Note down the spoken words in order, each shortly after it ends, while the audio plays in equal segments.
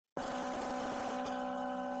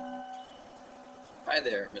Hi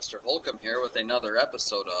there, Mr. Holcomb here with another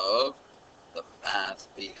episode of The Math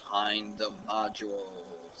Behind the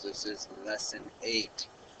Modules. This is Lesson 8,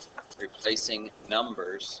 replacing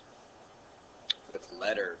numbers with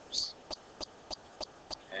letters.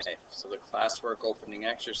 Okay, so the classwork opening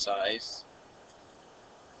exercise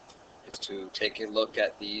is to take a look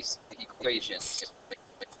at these equations.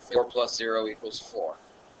 4 plus 0 equals 4.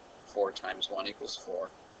 4 times 1 equals 4.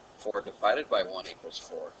 4 divided by 1 equals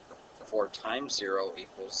 4. 4 times 0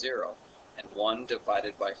 equals 0. And 1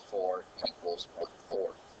 divided by 4 equals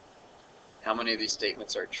 1/4. How many of these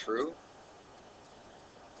statements are true?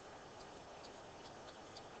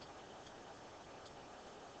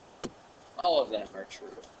 All of them are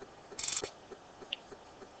true.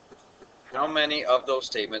 How many of those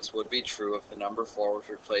statements would be true if the number 4 was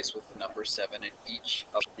replaced with the number 7 in each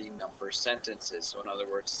of the number sentences? So in other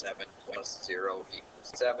words, 7 plus 0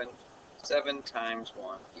 equals 7. 7 times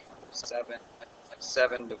 1 equals 7.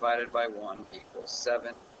 7 divided by 1 equals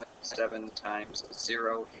 7. 7 times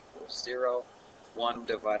 0 equals 0. 1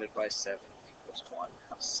 divided by 7 equals 1.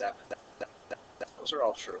 7. Those are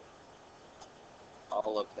all true.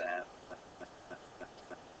 All of them.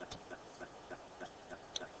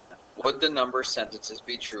 Would the number sentences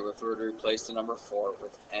be true if we were to replace the number 4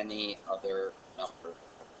 with any other number?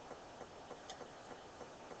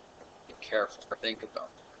 Be careful. Think about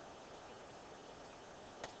it.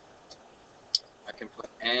 I can put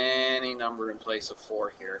any number in place of 4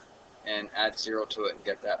 here and add 0 to it and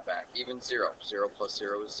get that back. Even 0. 0 plus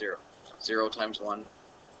 0 is 0. 0 times 1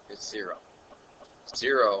 is 0.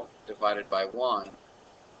 0 divided by 1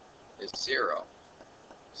 is 0.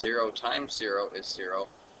 0 times 0 is 0.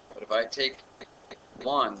 But if I take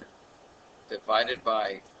 1 divided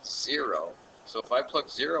by 0, so if I plug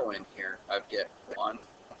 0 in here, I'd get 1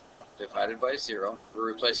 divided by 0. We're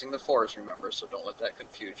replacing the 4s, remember, so don't let that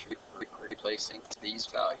confuse you. We're replacing these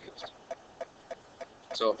values.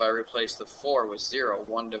 So if I replace the 4 with 0,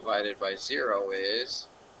 1 divided by 0 is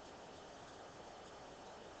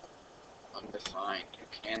undefined. You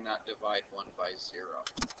cannot divide 1 by 0.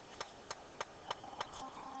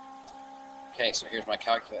 Okay, so here's my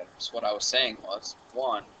calculator. So what I was saying was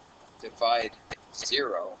 1 divide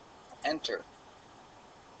 0, enter.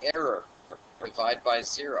 Error, divide by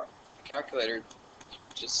 0. The calculator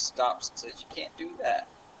just stops and says you can't do that.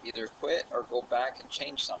 Either quit or go back and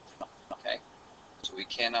change something. Okay, so we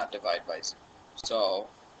cannot divide by 0. So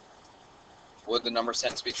would the number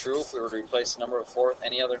sentence be true if we were to replace the number of 4 with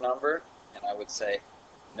any other number? And I would say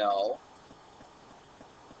no.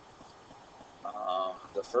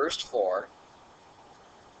 The first 4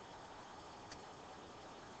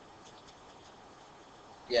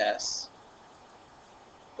 yes,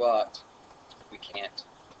 but we can't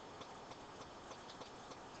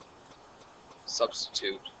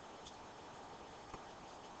substitute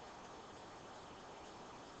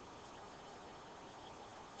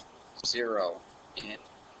zero in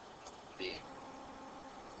the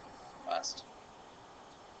last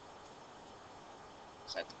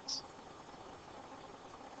sentence.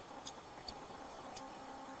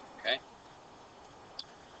 Okay?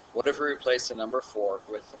 What if we replace the number 4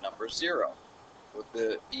 with the number 0?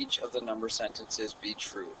 Would each of the number sentences be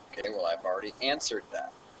true? Okay, well, I've already answered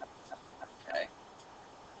that. Okay?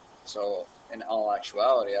 So, in all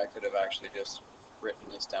actuality, I could have actually just written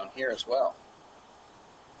this down here as well.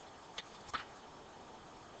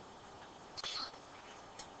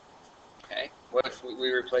 Okay? What if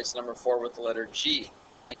we replace number 4 with the letter G?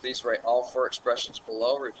 Please write all 4 expressions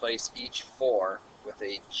below. Replace each 4 with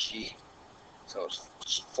a G. So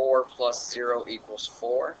it's 4 plus 0 equals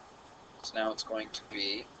 4. So now it's going to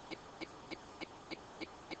be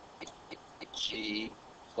G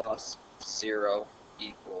plus 0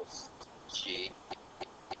 equals G.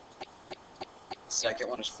 The second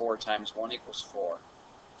one is 4 times 1 equals 4.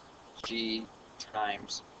 G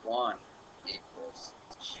times 1 equals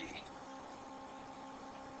G.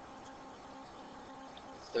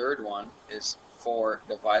 The third one is 4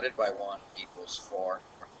 divided by 1 equals 4.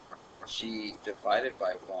 G divided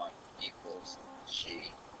by 1 equals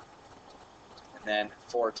G. And then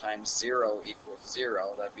 4 times 0 equals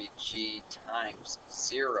 0. That'd be G times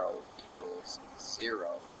 0 equals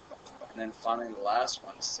 0. And then finally the last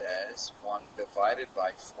one says 1 divided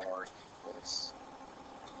by 4 equals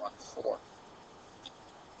 1/4.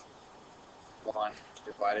 1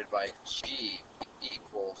 divided by G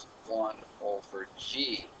equals 1 over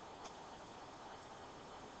G.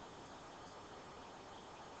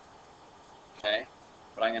 Okay,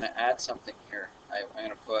 but I'm going to add something here. I'm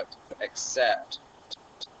going to put except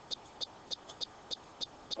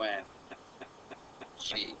when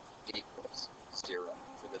G equals 0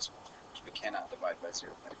 for this one. We cannot divide by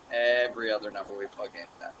 0. Every other number we plug in,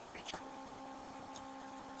 that would be true.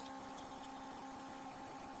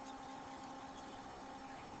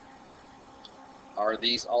 Are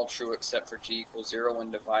these all true except for g equals 0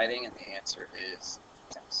 when dividing? And the answer is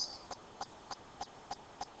yes.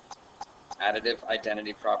 Additive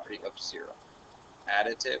identity property of 0.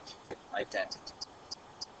 Additive identity.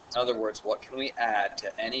 In other words, what can we add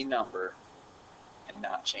to any number and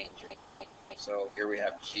not change it? So here we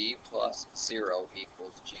have g plus 0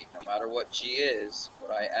 equals g. No matter what g is,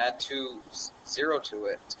 what I add to 0 to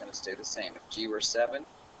it, it's going to stay the same. If g were 7,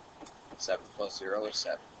 7 plus 0 is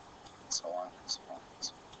 7. And so on and so on.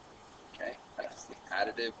 Okay, that's the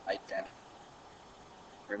additive identity.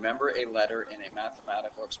 Remember, a letter in a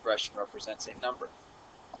mathematical expression represents a number.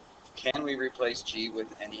 Can we replace g with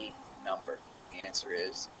any number? The answer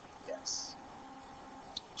is yes.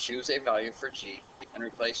 Choose a value for g and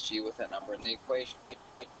replace g with a number in the equation.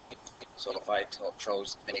 So if I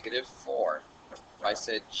chose -4, if I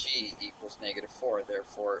said g equals -4,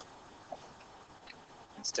 therefore,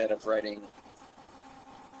 instead of writing,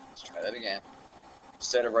 let's try that again.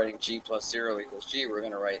 Instead of writing g plus 0 equals g, we're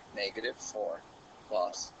going to write -4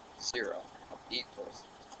 plus 0 equals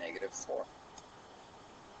 -4.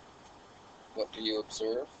 What do you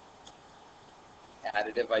observe?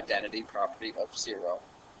 Additive identity property of 0.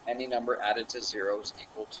 Any number added to 0 is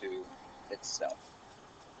equal to itself.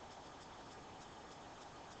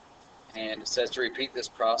 And it says to repeat this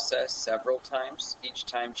process several times, each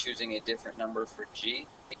time choosing a different number for g.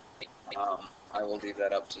 I will leave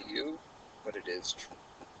that up to you, but it is true.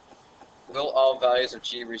 Will all values of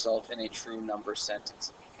g result in a true number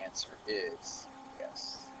sentence? The answer is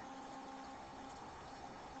yes.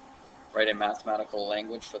 Write a mathematical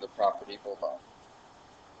language for the property below.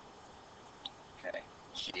 Okay,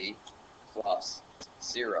 g plus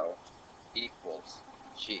 0 equals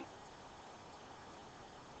g.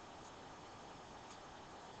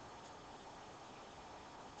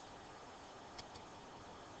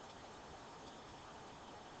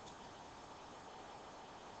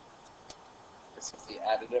 This is the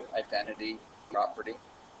additive identity property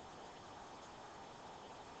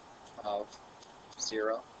of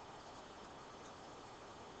 0.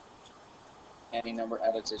 Any number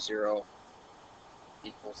added to 0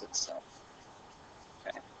 equals itself.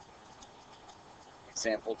 Okay.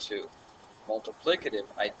 Example 2. Multiplicative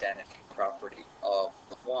identity property of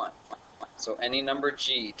 1. So any number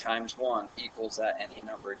g times 1 equals that any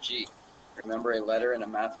number g. Remember, a letter in a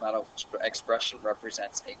mathematical expression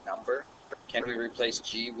represents a number. Can we replace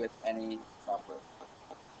g with any number?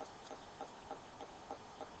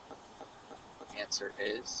 The answer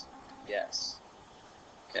is yes.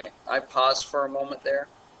 Okay, I paused for a moment there.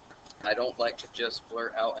 I don't like to just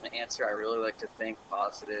blurt out an answer. I really like to think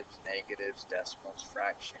positives, negatives, decimals,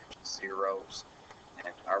 fractions, zeros,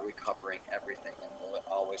 and are we covering everything, and will it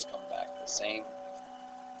always come back the same?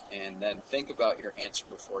 And then think about your answer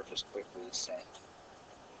before just quickly saying,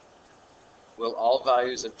 will all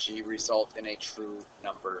values of g result in a true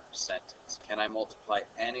number sentence? Can I multiply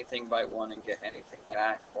anything by 1 and get anything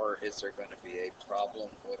back, or is there going to be a problem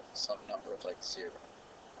with some number like 0?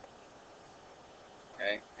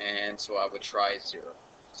 Okay, and so I would try 0.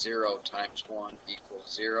 0 times 1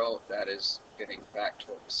 equals 0. That is getting back to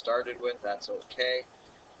what we started with. That's okay.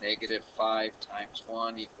 -5 times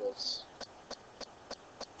 1 equals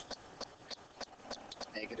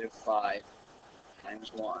 -5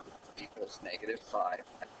 times 1 equals -5.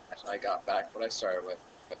 So I got back what I started with.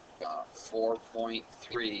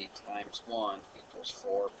 4.3 times 1 equals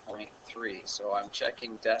 4.3. So I'm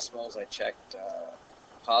checking decimals. I checked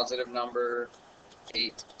positive number.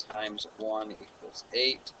 8 times 1 equals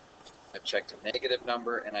 8. I checked a negative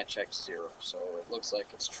number, and I checked 0. So it looks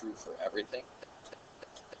like it's true for everything.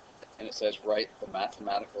 And it says write the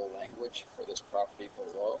mathematical language for this property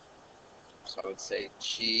below. So I would say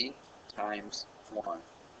g times 1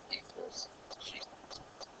 equals g.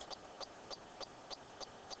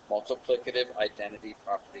 Multiplicative identity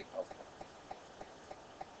property of 1.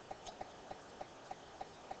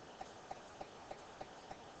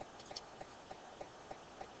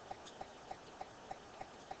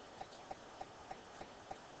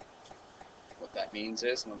 What that means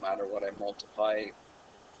is no matter what I multiply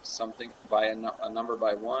something by a number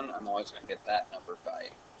by 1, I'm always going to get that number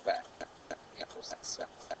back. Equals itself.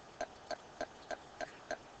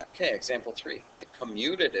 Okay, example 3. The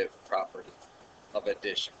commutative property of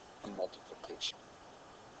addition and multiplication.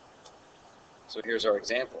 So here's our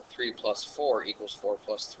example. 3 plus 4 equals 4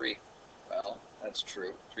 plus 3. Well, that's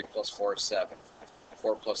true. 3 plus 4 is 7.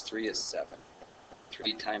 4 plus 3 is 7.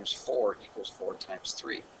 3 times 4 equals 4 times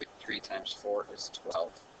 3. 3 times 4 is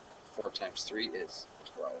 12. 4 times 3 is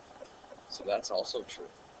 12. So that's also true.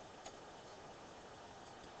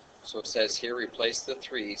 So it says here, replace the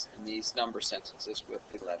 3's in these number sentences with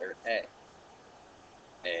the letter A.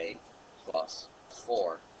 A plus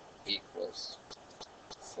 4 equals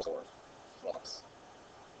 4 plus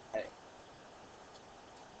A.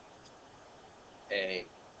 A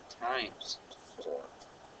times 4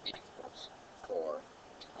 equals 4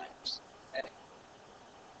 times A.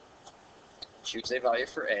 Choose a value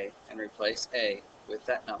for A and replace A with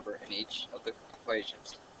that number in each of the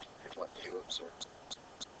equations. Here's what you observe.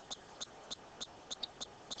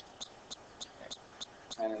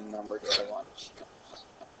 And a number do I want to choose?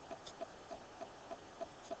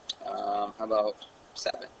 How about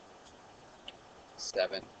 7?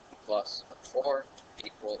 7 plus 4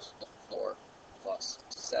 equals 4 plus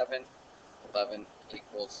 7. 11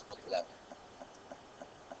 equals 11.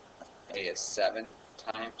 A is 7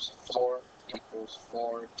 times 4 equals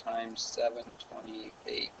 4 times 7.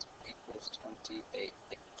 28 equals 28.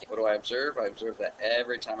 What do I observe? I observe that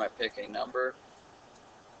every time I pick a number,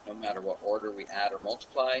 no matter what order we add or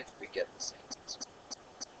multiply, we get the same.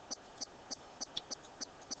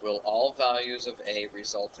 Will all values of A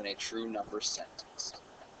result in a true number sentence?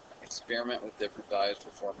 Experiment with different values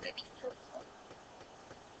before making your claim.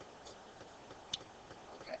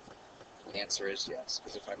 Okay, the answer is yes,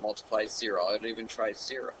 because if I multiply 0, I would even try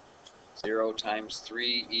 0. 0 times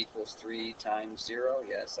 3 equals 3 times 0.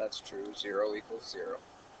 Yes, that's true. 0 equals 0.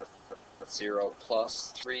 0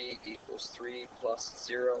 plus 3 equals 3 plus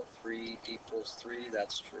 0. 3 equals 3.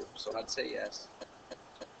 That's true. So I'd say yes.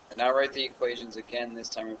 Now write the equations again, this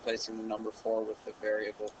time replacing the number 4 with the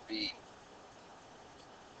variable b.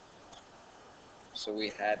 So we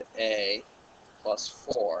had a plus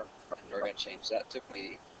 4, and we're going to change that to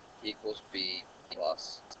b, equals b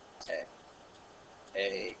plus a.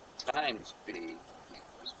 A times b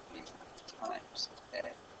equals b times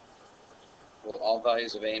a. Will all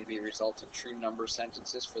values of a and b result in true number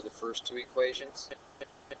sentences for the first two equations?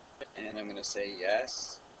 And I'm going to say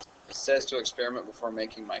yes. It says to experiment before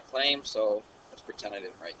making my claim, so let's pretend I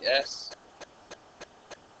didn't write yes.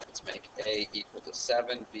 Let's make a equal to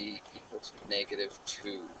 7, b equal to negative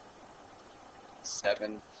 2.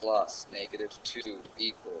 7 plus negative 2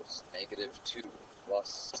 equals negative 2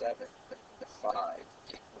 plus 7. 5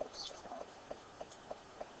 equals 5.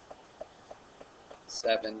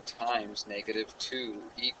 7 times negative 2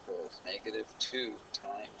 equals negative 2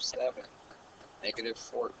 times 7. Negative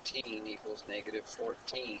 14 equals negative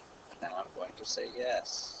 14. Now I'm going to say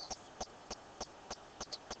yes.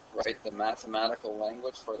 Write the mathematical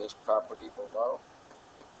language for this property below.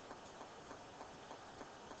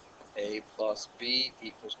 A plus b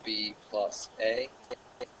equals b plus a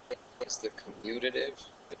is the commutative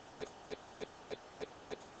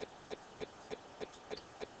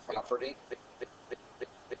property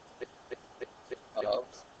of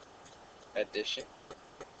addition.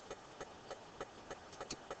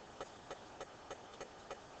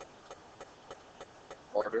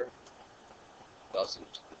 Order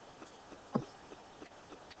doesn't.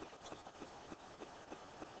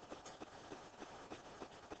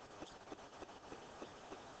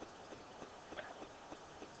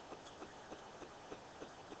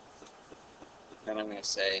 Then I'm going to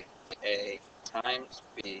say a times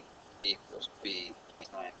b equals b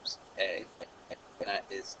times a. And that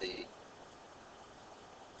is the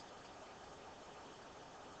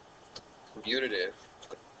commutative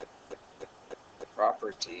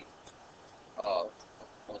property of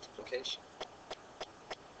multiplication.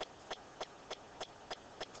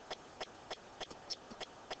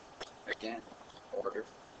 Again, order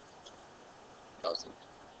doesn't.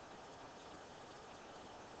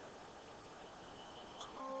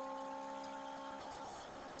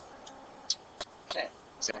 Okay,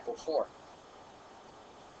 example 4.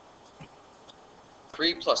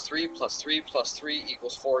 3 plus 3 plus 3 plus 3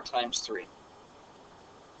 equals 4 times 3.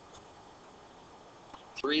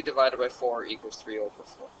 3 divided by 4 equals 3 over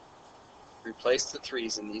 4. Replace the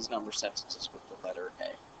 3's in these number sentences with the letter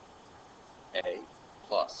A. A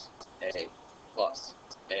plus A plus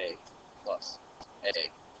A plus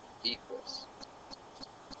A equals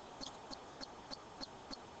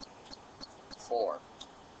 4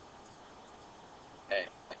 A.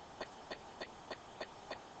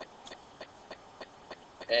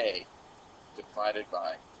 A divided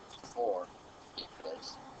by 4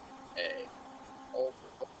 equals A over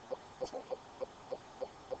 4.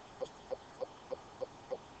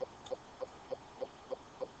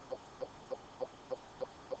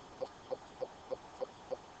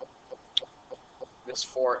 This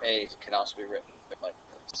 4a can also be written like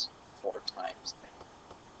this, 4 times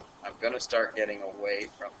a. I'm going to start getting away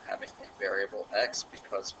from having a variable x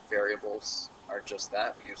because variables are just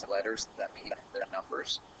that. We use letters that mean they're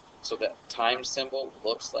numbers. So that times symbol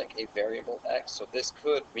looks like a variable x. So this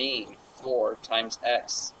could mean 4 times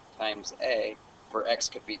x times a, where x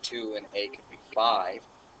could be 2 and a could be 5,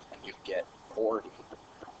 and you'd get 40.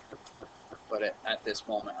 But at this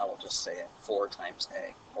moment, I will just say it 4 times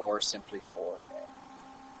a, or simply 4a.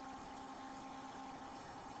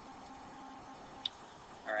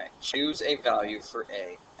 Alright, choose a value for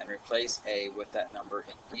a and replace a with that number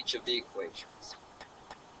in each of the equations.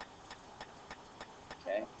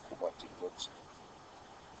 Okay, what do you choose?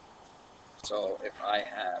 So if I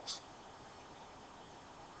have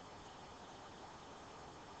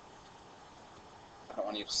I don't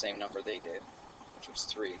want to use the same number they did, which was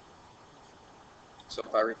 3. So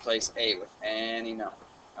if I replace a with any number,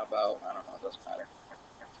 how about, I don't know, it doesn't matter,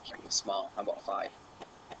 make it small, how about 5?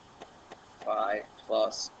 5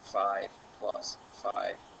 plus 5 plus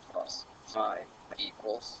 5 plus 5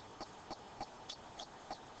 equals,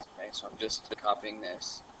 okay, so I'm just copying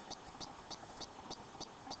this,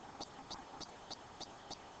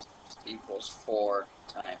 equals 4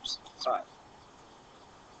 times 5.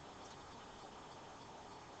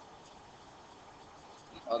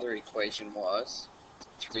 The other equation was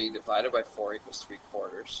 3 divided by 4 equals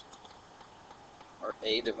 3/4, or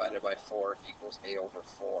a divided by 4 equals a over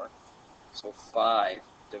 4. So 5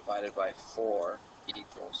 divided by 4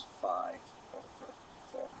 equals 5 over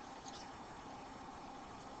 4.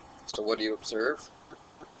 So what do you observe?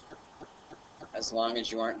 As long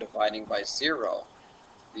as you aren't dividing by 0,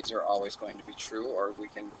 these are always going to be true, or we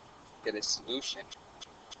can get a solution.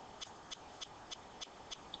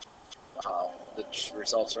 The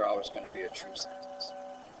results are always going to be a true sentence.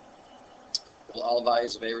 Will all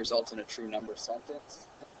values of a result in a true number sentence?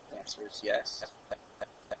 The answer is yes.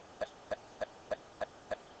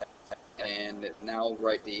 And now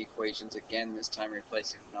write the equations again, this time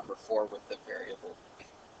replacing number 4 with the variable.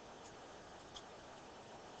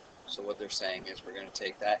 So what they're saying is we're going to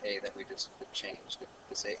take that a that we just changed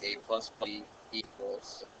to say a plus b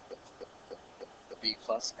equals b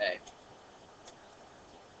plus a.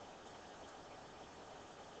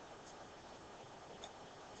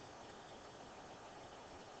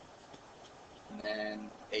 And then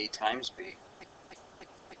a times b.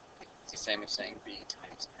 It's the same as saying b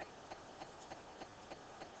times a.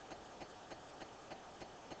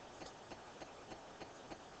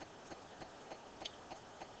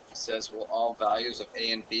 It says, will all values of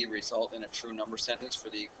a and b result in a true number sentence for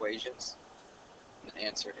the equations? And the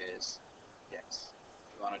answer is yes.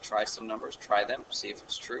 If you want to try some numbers, try them, see if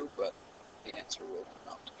it's true, but the answer will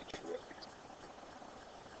not be true every time.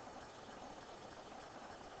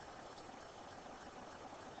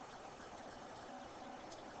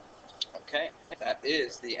 Okay, that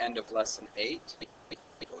is the end of lesson 8.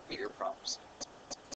 Go do your prompts.